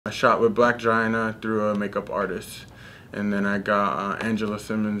shot with Black Giant through a makeup artist. And then I got Angela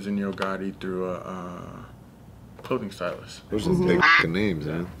Simmons and Yo Gotti through a clothing stylist. Those are big names,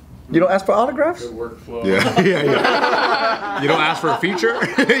 man. You don't ask for autographs? Good workflow. Yeah. You don't ask for a feature?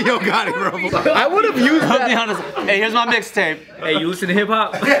 Yo, got it, bro. I would have used that. I'll be honest. Hey, here's my mixtape. Hey, you listen to hip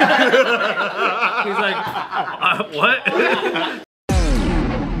hop? He's like, what?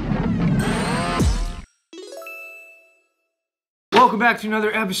 Welcome back to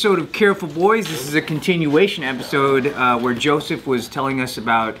another episode of Careful Boys. This is a continuation episode where Joseph was telling us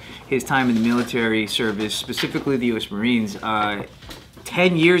about his time in the military service, specifically the U.S. Marines.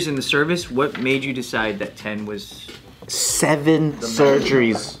 10 years in the service, what made you decide that 10 was... 7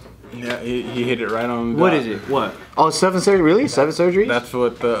 surgeries. Yeah, he hit it right on. What is it? What? Oh, 7 surgeries? Really? 7 surgeries? That's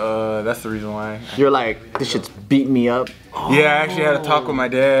what that's the reason why. You're like, this shit's beating me up. Yeah, I actually had a talk with my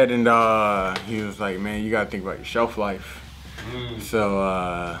dad, and he was like, man, you gotta think about your shelf life.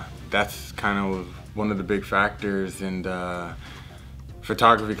 So that's kind of one of the big factors, and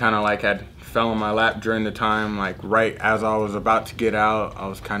photography kind of like had fell in my lap during the time, like right as I was about to get out. I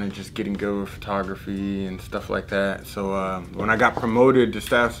was kind of just getting good with photography and stuff like that. So when I got promoted to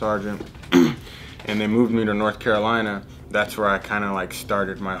staff sergeant and they moved me to North Carolina, that's where I kind of like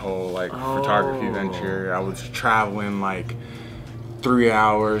started my whole like photography venture. I was traveling like 3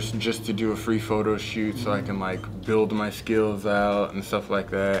 hours just to do a free photo shoot so I can like build my skills out and stuff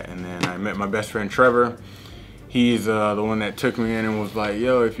like that. And then I met my best friend Trevor. He's the one that took me in and was like,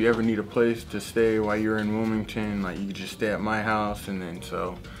 yo, if you ever need a place to stay while you're in Wilmington, like you could just stay at my house. And then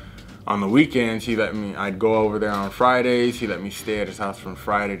so on the weekends, he let me, I'd go over there on Fridays. He let me stay at his house from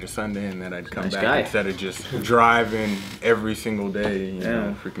Friday to Sunday, and then I'd come back instead of just driving every single day, you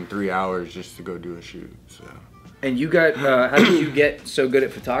know, freaking 3 hours just to go do a shoot, so. And you got, how did you get so good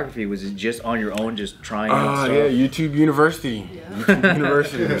at photography? Was it just on your own, just trying out stuff? Yeah, YouTube University. YouTube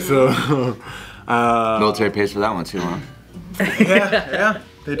University, so. Military pays for that one too, huh? Yeah,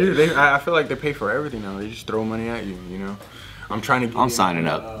 they do. I feel like they pay for everything now. They just throw money at you, you know. I'm trying to get signing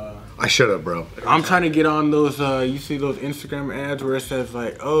up. I should have, bro. I'm trying to get on those, you see those Instagram ads where it says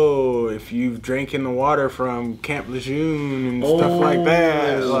like, oh, if you've drank in the water from Camp Lejeune and stuff like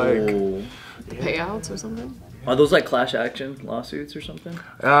that. Like, the payouts or something? Are those like class action lawsuits or something?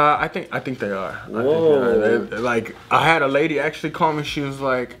 I think they are. Whoa. Like, I had a lady actually call me. She was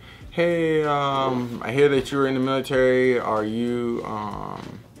like, hey, I hear that you were in the military. Are you, are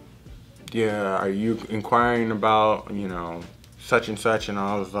you inquiring about, you know, such and such? And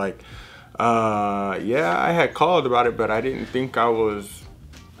I was like, yeah, I had called about it, but I didn't think I was,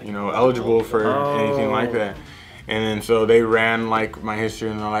 you know, eligible for anything like that. And then so they ran like my history,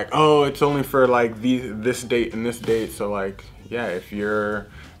 and they're like, oh, it's only for like this date and this date. So like, yeah, if you're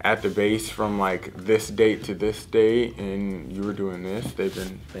at the base from like this date to this date and you were doing this, they've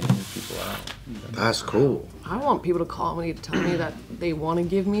been paying people out. That's cool. I want people to call me to tell me that they want to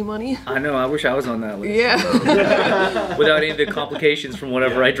give me money. I know, I wish I was on that list. Yeah. Without any of the complications from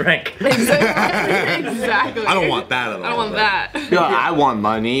whatever I drank. Exactly. I don't want that at all. I don't want that. Yo, I want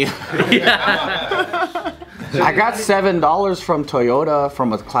money. I got $7 from Toyota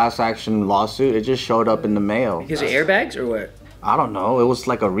from a class action lawsuit. It just showed up in the mail. Because of airbags or what? I don't know. It was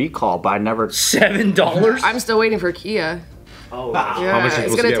like a recall, but I never... $7? I'm still waiting for Kia. Oh, yeah, how much are you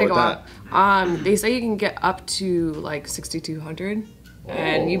supposed to get with that? They say you can get up to like 6,200.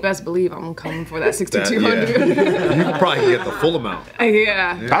 And you best believe I'm coming for that 6,200. You can probably get the full amount.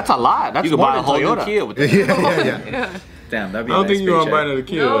 Yeah. That's a lot. That's You can more buy a than whole Toyota. new Kia with that. Yeah. Damn, that'd be I don't think you want to buy another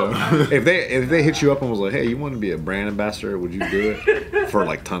Kia though. If they hit you up and was like, hey, you want to be a brand ambassador, would you do it for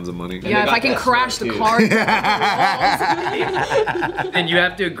like tons of money? Yeah, if I can crash the car into the walls. And you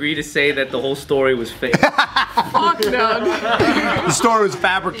have to agree to say that the whole story was fake. Fuck no. The story was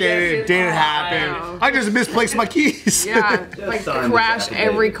fabricated. It didn't happen. I just misplaced my keys. Yeah, like crash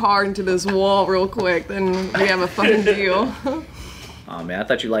every car into this wall real quick, then we have a fucking deal. Oh man, I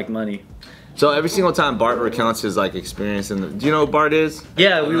thought you liked money. So every single time Bart recounts his like experience in the, do you know what Bart is?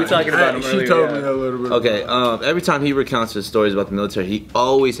 Yeah, we were talking about him earlier. She told me a little bit. Okay, every time he recounts his stories about the military, he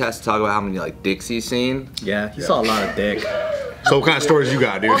always has to talk about how many like dicks he's seen. Yeah, he saw a lot of dick. So what kind of stories you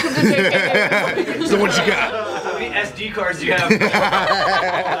got, dude? So what you got? How many SD cards do you have?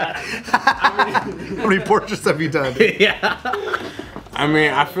 How many portraits have you done? Yeah. I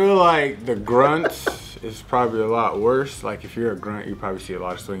mean, I feel like the grunts it's probably a lot worse. Like if you're a grunt, you probably see a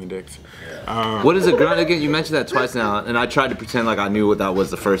lot of swinging dicks. What is a grunt again? You mentioned that twice now, and I tried to pretend like I knew what that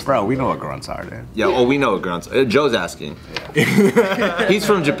was the first. Bro, we know what grunts are, dude. Yeah, oh, we know what grunts. Joe's asking. He's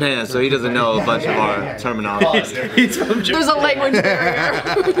from Japan, so he doesn't know a bunch of our terminology. He's from Japan. There's a language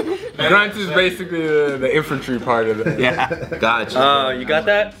barrier. Grunt is basically the infantry part of it. Yeah. Gotcha. You got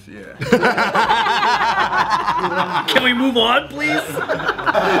that? Yeah. Can we move on, please?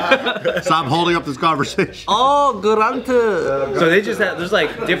 Stop holding up this conversation. Oh, grunt. So they just have, there's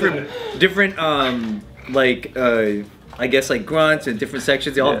like different I guess like grunts and different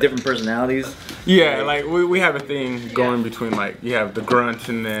sections. They all have different personalities. Yeah, like we have a thing going between like you have the grunts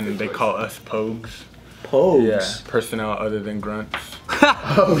and then they call us pogues. Pogues. Yeah, personnel other than grunts.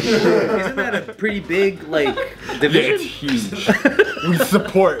 Isn't that a pretty big like division? It's huge. We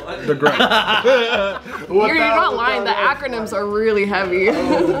support the grunts. You're not lying. The acronyms are really heavy.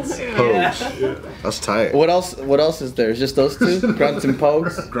 Pogues. That's tight. What else? What else is there? It's just those two, grunts and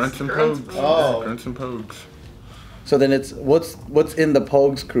pogues. Grunts and pogues. Oh. Grunts and pogues. So then it's what's in the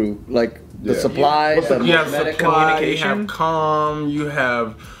pogues crew? Like the supply, the You have medic supply, you communication? have comm, you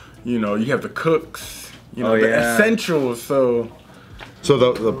have the cooks, Oh, the yeah. essentials. So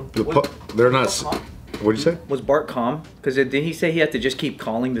they're not. What'd you say? Was Bart calm? Because did he say he had to just keep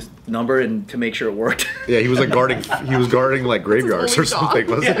calling this number and to make sure it worked? Yeah, he was like guarding. He was guarding like graveyards or That's his only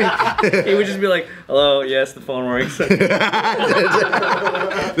something, wasn't he? He would just be like, "Hello, yes, the phone works."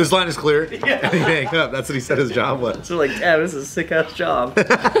 This line is clear. And he hang up. That's what he said his job was. So like, damn, this is a sick ass job.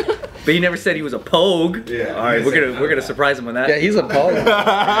 But he never said he was a pogue. Yeah. All right, we're gonna surprise him with that. Yeah, he's a pogue.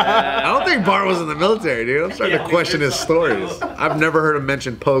 I don't think Bart was in the military, dude. I'm starting to question his stories. I've never heard him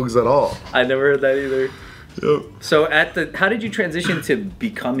mention pogues at all. I never heard that either. Yep. So how did you transition to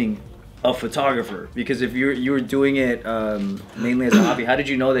becoming a photographer? Because if you were doing it mainly as a hobby, how did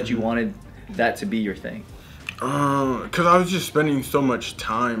you know that you wanted that to be your thing? Cause I was just spending so much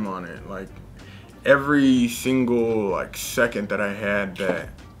time on it. Like every single like second that I had that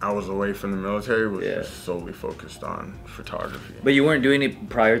I was away from the military was just solely focused on photography. But you weren't doing it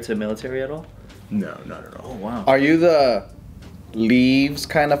prior to military at all? No, not at all. Oh wow. Are you the leaves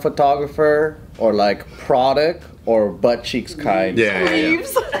kind of photographer, or like product, or butt cheeks kind? Yeah.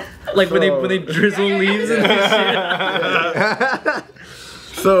 Leaves. Like when they drizzle leaves and shit.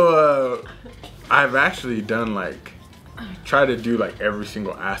 So I've actually done try to do like every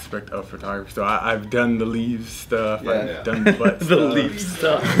single aspect of photography. So I've done the leaves stuff. I've done the butt The stuff. leaf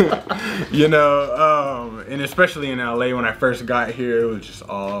stuff. And especially in LA when I first got here, it was just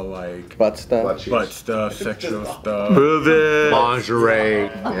all like Butt stuff. butt stuff, sexual stuff. Prove it. Lingerie.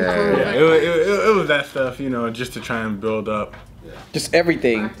 Yeah, it was that stuff, just to try and build up. Just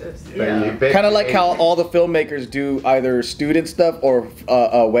everything. Yeah. Kind of like how all the filmmakers do either student stuff or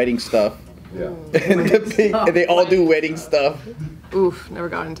wedding stuff. Yeah. And they all do wedding stuff. Oof, never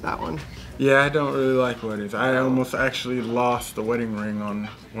got into that one. Yeah, I don't really like weddings. I almost actually lost the wedding ring on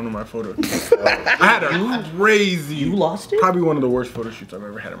one of my photos. I had a crazy. You lost it? Probably one of the worst photo shoots I've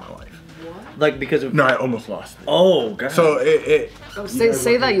ever had in my life. Like because of No, I almost lost it. Oh god. So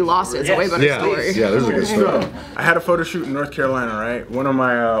Say that you lost it. It's a way better story. Yeah, this is a good story. I had a photo shoot in North Carolina, right? One of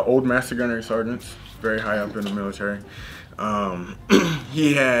my old master gunnery sergeants, very high up in the military,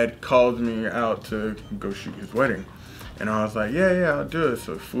 he had called me out to go shoot his wedding. And I was like, yeah, I'll do it.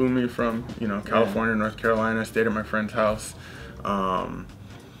 So he flew me from, California, North Carolina, stayed at my friend's house. And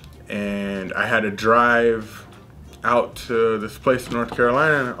I had to drive out to this place in North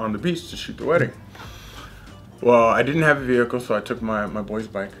Carolina on the beach to shoot the wedding. Well, I didn't have a vehicle, so I took my boy's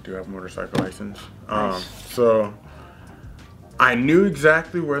bike. I do have a motorcycle license. So I knew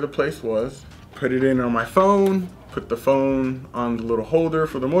exactly where the place was, put it in on my phone, put the phone on the little holder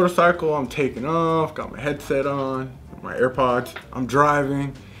for the motorcycle. I'm taking off, got my headset on, my AirPods. I'm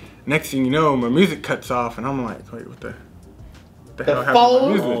driving. Next thing you know, my music cuts off, and I'm like, wait, what the hell happened to my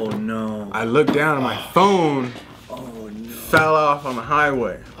music? Oh no. I looked down, and my phone fell off on the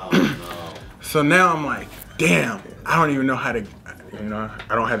highway. So now I'm like, damn, I don't even know how to,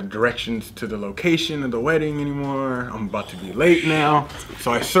 I don't have directions to the location of the wedding anymore. I'm about to be late now.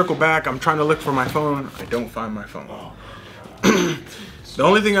 So I circle back, I'm trying to look for my phone. I don't find my phone. The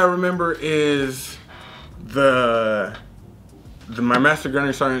only thing I remember is my master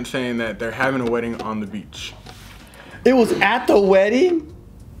gunnery sergeant saying that they're having a wedding on the beach. It was at the wedding?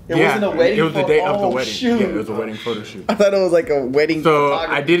 It wasn't a wedding. It was the day of the wedding. Shoot. Yeah, it was a wedding photo shoot. I thought it was like a wedding. So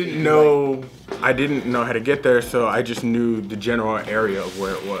I didn't know how to get there, so I just knew the general area of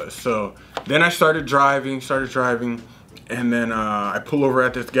where it was. So then I started driving, And then I pull over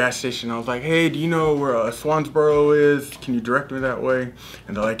at this gas station. I was like, hey, do you know where Swansboro is? Can you direct me that way?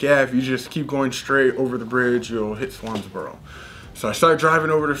 And they're like, yeah, if you just keep going straight over the bridge, you'll hit Swansboro. So I start driving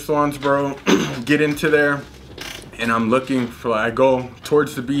over to Swansboro, get into there, and I'm looking for, I go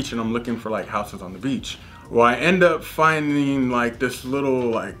towards the beach and I'm looking for like houses on the beach. Well, I end up finding like this little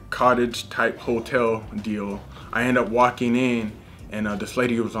like cottage type hotel deal. I end up walking in, and this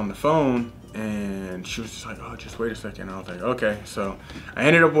lady was on the phone, and she was just like, oh, just wait a second. And I was like, okay. So I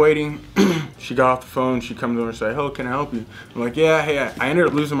ended up waiting. She got off the phone. She comes over and said, oh, can I help you? I'm like, yeah, hey, I ended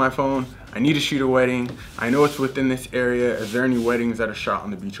up losing my phone. I need to shoot a wedding. I know it's within this area. Is there any weddings that are shot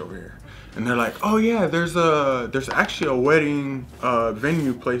on the beach over here? And they're like, oh yeah, there's actually a wedding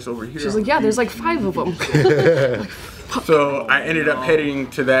venue place over here. She's like, yeah, there's like 5 of them. So I ended up heading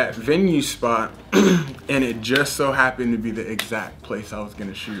to that venue spot, and it just so happened to be the exact place I was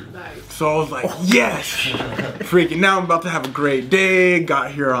gonna shoot. Nice. So I was like, yes! Freaking, now I'm about to have a great day,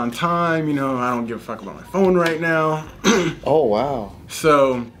 got here on time, you know, I don't give a fuck about my phone right now. Oh, wow.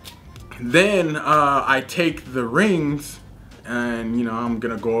 So then I take the rings, and you know, I'm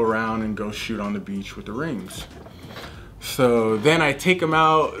gonna go around and go shoot on the beach with the rings. So then I take them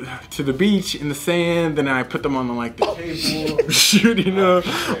out to the beach in the sand, then I put them on like the table, shooting them.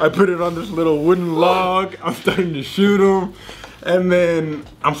 I put it on this little wooden log. I'm starting to shoot them, and then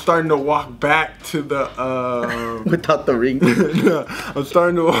I'm starting to walk back to the without the ring. No, I'm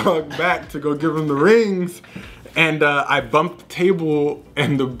starting to walk back to go give them the rings. And I bumped the table,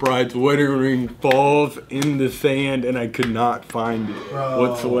 and the bride's wedding ring falls in the sand, and I could not find it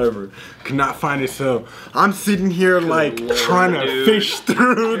whatsoever. Could not find it, so I'm sitting here like trying to fish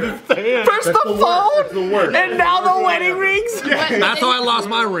through the sand. First the phone, and now the wedding rings. That's how I lost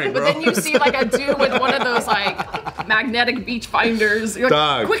my ring, bro. But then you see like a dude with one of those like magnetic beach finders. You're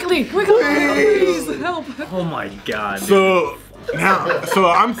like, quickly, please help. Oh my God. So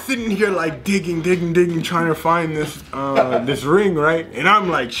I'm sitting here like digging, trying to find this this ring, right? And I'm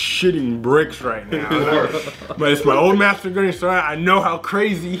like shitting bricks right now. But it's my old master gunner, so I know how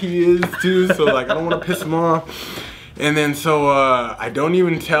crazy he is too. So like I don't want to piss him off. And then so I don't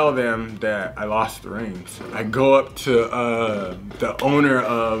even tell them that I lost the rings. I go up to the owner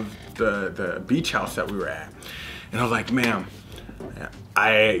of the beach house that we were at, and I was like, ma'am,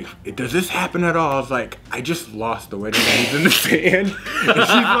 does this happen at all? I was like, I just lost the wedding rings in the sand. And she's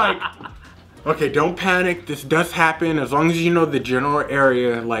like, okay, don't panic. This does happen. As long as you know the general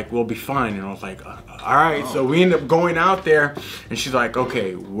area, like, we'll be fine. And I was like, all right. So we end up going out there, and she's like,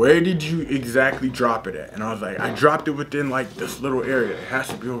 okay, where did you exactly drop it at? And I was like, I dropped it within like this little area. It has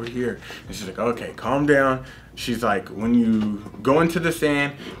to be over here. And she's like, okay, calm down. She's like, when you go into the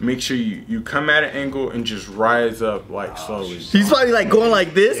sand, make sure you come at an angle and just rise up like slowly. He's probably like going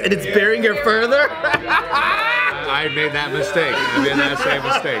like this, and it's burying her further. I made that mistake. I made that same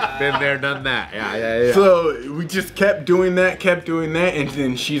mistake. Been there, done that. Yeah. So we just kept doing that, and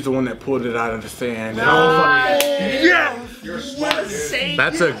then she's the one that pulled it out of the sand. And I was like, yes! You're smart, dude.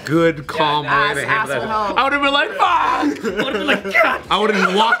 That's a good, calm way to handle that. I would have been like, fuck! I would have been like, God! I would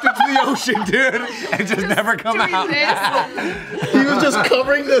have walked into the ocean, dude, and just never come out. He was just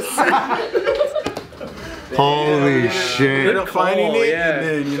covering the sand. Holy shit. Ended up finding it, and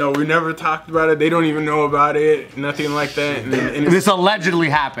then, you know, we never talked about it. They don't even know about it, nothing like that. And this allegedly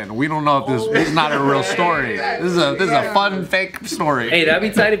happened. We don't know if this is not a real story. This is a fun, fake story. Hey, that'd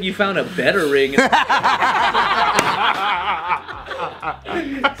be tight if you found a better ring.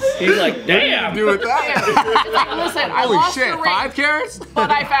 He's like, damn. do with that? Listen, I Holy lost shit, the ring, 5 carats?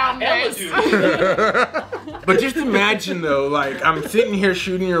 but I found this. But just imagine though, like I'm sitting here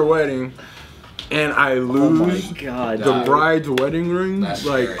shooting your wedding, and I lose the bride's wedding ring.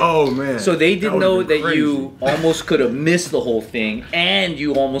 Like, oh man. So they didn't know that you almost could have missed the whole thing, and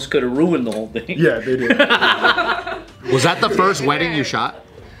you almost could have ruined the whole thing. Yeah, they did. Was that the first wedding you shot?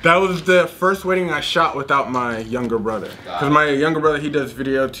 That was the first wedding I shot without my younger brother. Because my younger brother, he does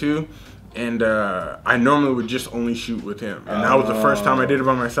video too. And I normally would just only shoot with him. And that was the first time I did it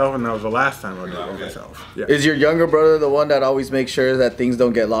by myself, and that was the last time I did it by myself. Yeah. Is your younger brother the one that always makes sure that things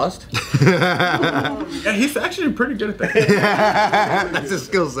don't get lost? Yeah, he's actually pretty good at that. That's a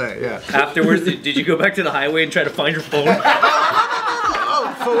skill set, yeah. Afterwards, did you go back to the highway and try to find your phone?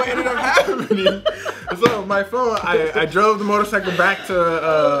 So what ended up happening, so my phone, I drove the motorcycle back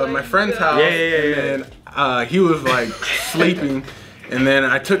to my friend's house, and then he was like sleeping, and then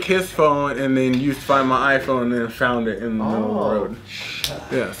I took his phone and then used to find my iPhone and then found it in the middle of the road.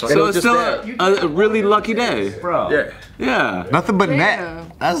 Yeah. So it's still a really lucky day. Bro. Yeah. Yeah. Nothing but Yeah.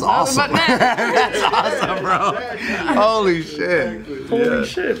 net. That's awesome. But That's awesome, bro. Holy shit. Holy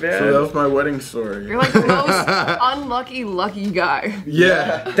shit, man. So that was my wedding story. You're like the most unlucky, lucky guy.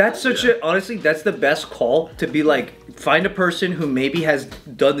 Yeah. That's such a, honestly, that's the best call to be like, find a person who maybe has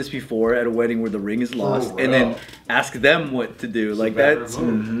done this before at a wedding where the ring is lost and then ask them what to do. Like that's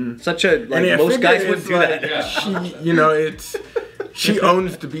such a, like And I most figure guys it's wouldn't do like, that. She, you know, she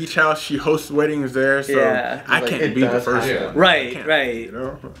owns the beach house. She hosts weddings there, so Yeah. I can't be the first one. Right, right. You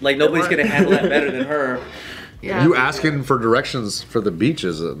know? Like nobody's gonna handle that better than her. Yeah. You asking for directions for the beach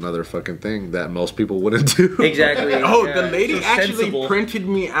is another fucking thing that most people wouldn't do. Exactly. Oh, yeah. the lady So actually sensible. printed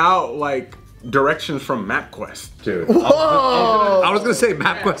me out like directions from MapQuest. Dude. Whoa. I was gonna say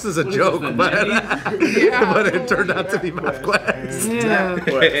MapQuest is a joke, but Yeah. but it turned out to be MapQuest. Yeah.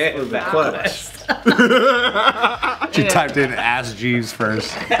 MapQuest was the clutch. She typed in Ask Jeeves first.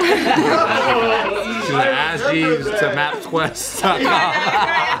 She's like, Ask Jeeves to MapQuest.com.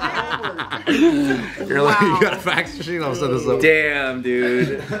 You're like, you got a fax machine? I'll send this up. Damn,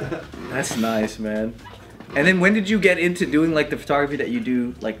 dude. That's nice, man. And then when did you get into doing like the photography that you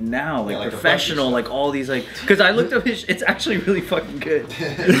do like now, like professional, like all these like? Because I looked up his, it's actually really fucking good.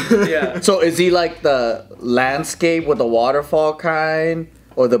 Yeah. So is he like the landscape with the waterfall kind,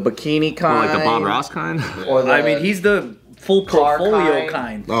 or the bikini Or kind, like the Bob Ross kind. or the I mean, he's the full Car portfolio kind.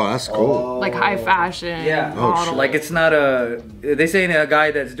 kind. Oh, that's cool. Like high fashion. Yeah. Oh, model. Like it's not a. They say a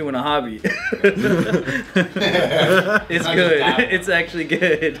guy that's doing a hobby. It's good. It's actually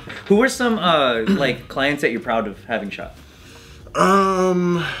good. Who were some like clients that you're proud of having shot?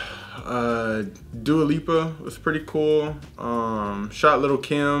 Dua Lipa was pretty cool. Shot Little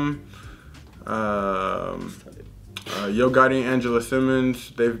Kim. Yo Gotti and Angela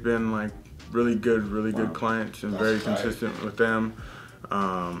Simmons. They've been like really good clients and very consistent with them.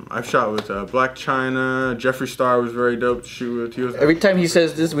 I've shot with Black China. Jeffree Star was very dope to shoot with. He was Every time he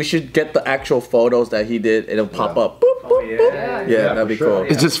says this, we should get the actual photos that he did. It'll pop up. Boop, boop, boop. Yeah, that'd be cool.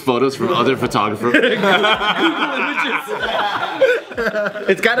 It's just photos from other photographers.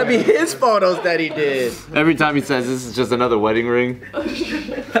 It's gotta be his photos that he did. Every time he says this is just another wedding ring.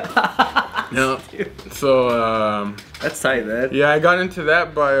 yeah. So That's tight, man. yeah, I got into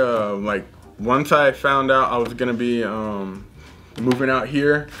that by like once I found out I was gonna be moving out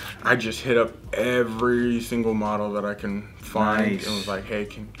here, I just hit up every single model that I can find Nice. and was like, hey,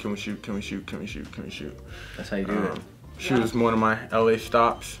 can we shoot? Can we shoot? Can we shoot? Can we shoot? That's how you do it. She was one of my LA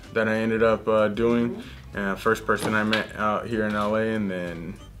stops that I ended up doing. First person I met out here in LA, and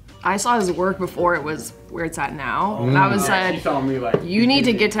then I saw his work before it was where it's at now. And I was she said, saw me like you need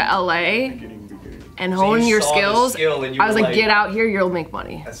to get to LA and hone you your saw the skills. skill and you I was were like, like- get out here, you'll make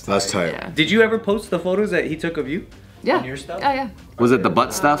money. That's tight. Yeah. Did you ever post the photos that he took of you? Yeah. On your stuff? Yeah. Was it the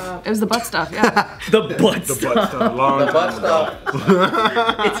butt stuff? It was the butt stuff, yeah. The butt butt stuff, long time ago.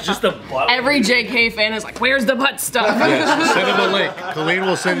 It's just a butt. Every JK fan is like, where's the butt stuff? Send him a link. Kalyne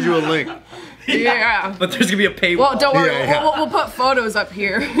will send you a link. Yeah. But there's gonna be a paywall. Well, don't worry, Yeah, yeah. We'll put photos up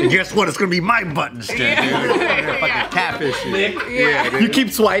here. And guess what? It's gonna be my button instead, dude. Yeah. Catfish. Yeah. You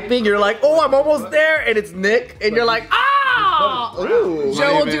keep swiping, you're like, oh, I'm almost there, and it's Nick, and you're like, ah! Ooh.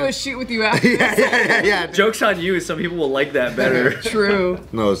 Joe will do a shoot with you after. Yeah. Joke's on you. Some people will like that better. True.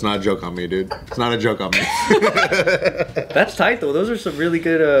 No, it's not a joke on me, dude. It's not a joke on me. That's tight though. Those are some really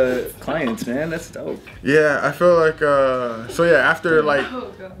good clients, man. That's dope. Yeah, I feel like so yeah, after like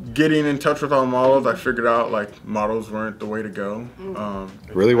getting in touch with all models, I figured out like models weren't the way to go.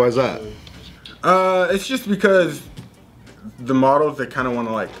 Really? Why's that? It's just because the models, they kind of want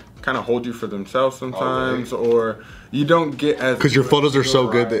to like kind of hold you for themselves sometimes, or you don't get as Because your photos are so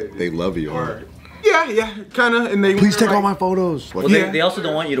good that they love you. Huh? yeah, kind of, and they Please take all my photos. Well, Yeah. they also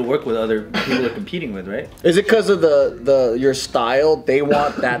don't want you to work with other people they're competing with, right? Is it because of the your style? They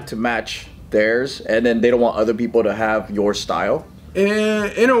want that to match theirs, and then they don't want other people to have your style?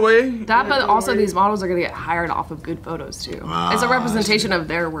 in a way. That, but also these models are gonna get hired off of good photos too. It's a representation of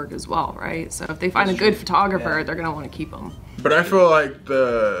their work as well, right? So if they find a good photographer, they're gonna want to keep them. But I feel like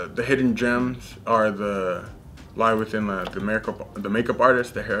the hidden gems are lie within the makeup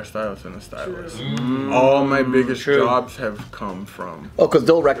artist, the hairstylist, and the stylist. All my biggest jobs have come from. Oh, because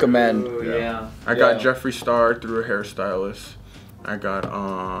they'll recommend. Yeah. I got Jeffree Star through a hairstylist. I got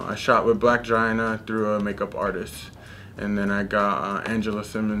I shot with Black China through a makeup artist, and then I got Angela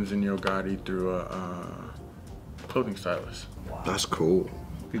Simmons and Yo Gotti through a clothing stylist. That's cool.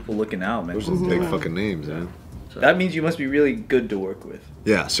 People looking out, man. Those are some big fucking names, man. That means you must be really good to work with.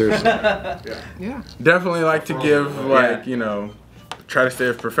 Yeah, seriously. Yeah. Definitely like to give try to stay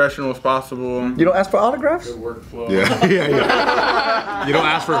as professional as possible. You don't ask for autographs? Workflow. Yeah. You don't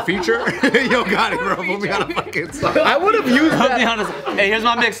ask for a feature? Yo, got it, bro. Put me on a fucking song. I would have used I'll be that. honest. Hey, here's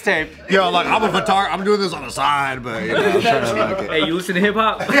my mixtape. Yo, like, I'm a photographer. I'm doing this on the side, but, you know, I'm trying to like it. Hey, you listen to hip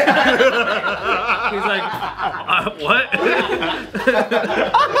hop? He's like, what?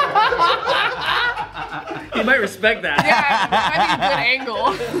 He might respect that. Yeah, that might be a good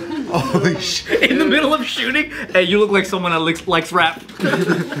angle. Holy shit. In the middle of shooting, hey, you look like someone that likes rap.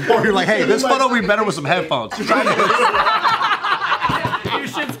 Or you're like, hey, this photo will be better with some headphones. Your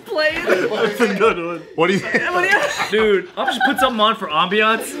shit's playing. That's a good one. What do you think? Dude, I'll just put something on for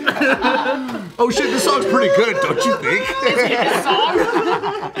ambiance. Oh shit, this song's pretty good, don't you think?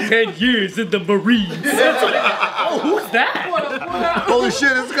 10 years in the Marines. Oh, who's that? Holy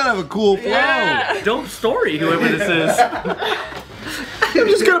shit, it's gonna have a cool flow. Yeah. Dope story, whoever this is. I'm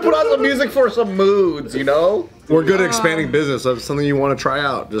just gonna put on some music for some moods, you know? We're good at expanding business. If it's something you want to try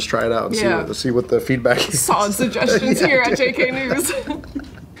out, just try it out and Yeah. see what the feedback is. Solid suggestions here at JK News.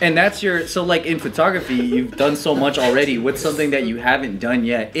 And that's your, so like in photography, you've done so much already. What's something that you haven't done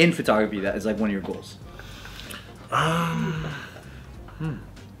yet in photography that is like one of your goals?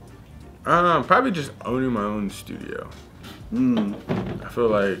 Probably just owning my own studio. I feel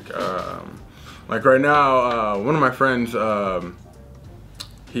like right now, one of my friends,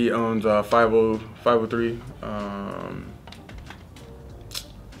 he owns 503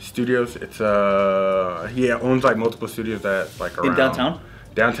 studios. It's he owns like multiple studios that's like around In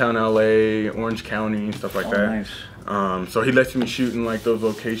downtown LA, Orange County, and stuff like that. Nice. So he lets me shoot in like those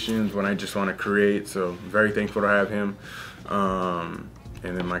locations when I just want to create. So very thankful to have him.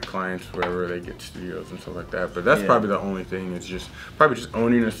 And then my clients, wherever they get studios and stuff like that. But that's probably the only thing. It's just probably just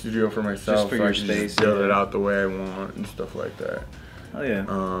owning a studio for myself. Just for so your I can space, just build it out the way I want and stuff like that. Oh yeah.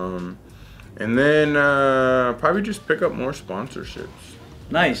 And then probably just pick up more sponsorships.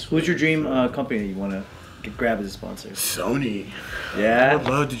 Nice. Who's your dream company that you want to grab as a sponsor? Sony. I Yeah. would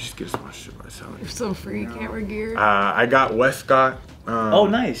love to just get a sponsorship by Sony. You're so free camera gear. I got Westcott. Oh,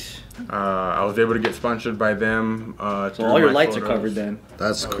 nice. I was able to get sponsored by them. So all your lights are covered then.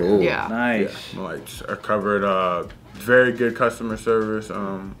 That's cool. Yeah. Nice. My lights are covered. Very good customer service.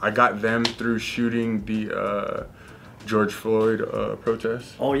 I got them through shooting the George Floyd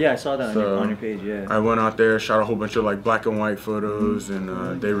protest. Oh yeah, I saw that So, on your page. Yeah. I went out there, shot a whole bunch of like black and white photos, and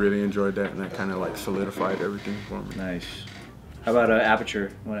they really enjoyed that, and that kind of like solidified everything for me. Nice. How about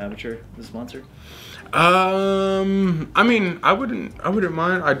Aperture? Want Aperture as a sponsor? I mean, I wouldn't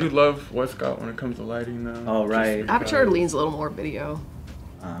mind. I do love Westcott when it comes to lighting though. Oh right. Aperture leans a little more video.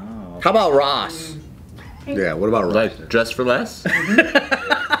 Oh. How about Ross? Yeah, what about Ross? Like, dress for less?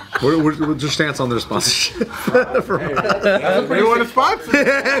 What's your stance on their sponsorship? You want to sponsor?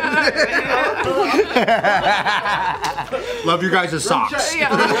 Love you guys' socks.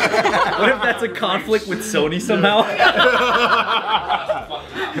 Yeah. What if that's a conflict with Sony somehow?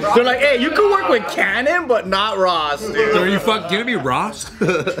 They're like, hey, you can work with Canon, but not Ross, dude. Are you fucking kidding me, Ross?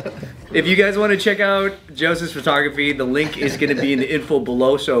 If you guys want to check out Joseph's photography, the link is going to be in the info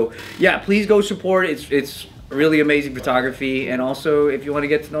below. So yeah, please go support. It's really amazing photography, and also if you want to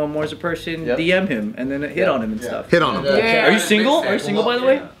get to know him more as a person, DM him and then hit on him and stuff. Hit on him. Yeah. Are you single? Are you single, by the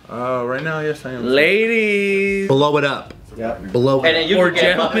way? Right now, yes, I am. Ladies Blow it up. Yeah. Blow it up. or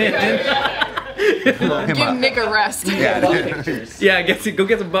gentlemen. Give Nick a rest. Yeah, go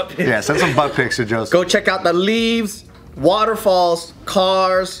get some butt pics. Yeah, send some butt pics to Joseph. Go check out the leaves, waterfalls,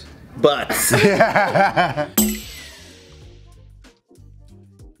 cars, butts.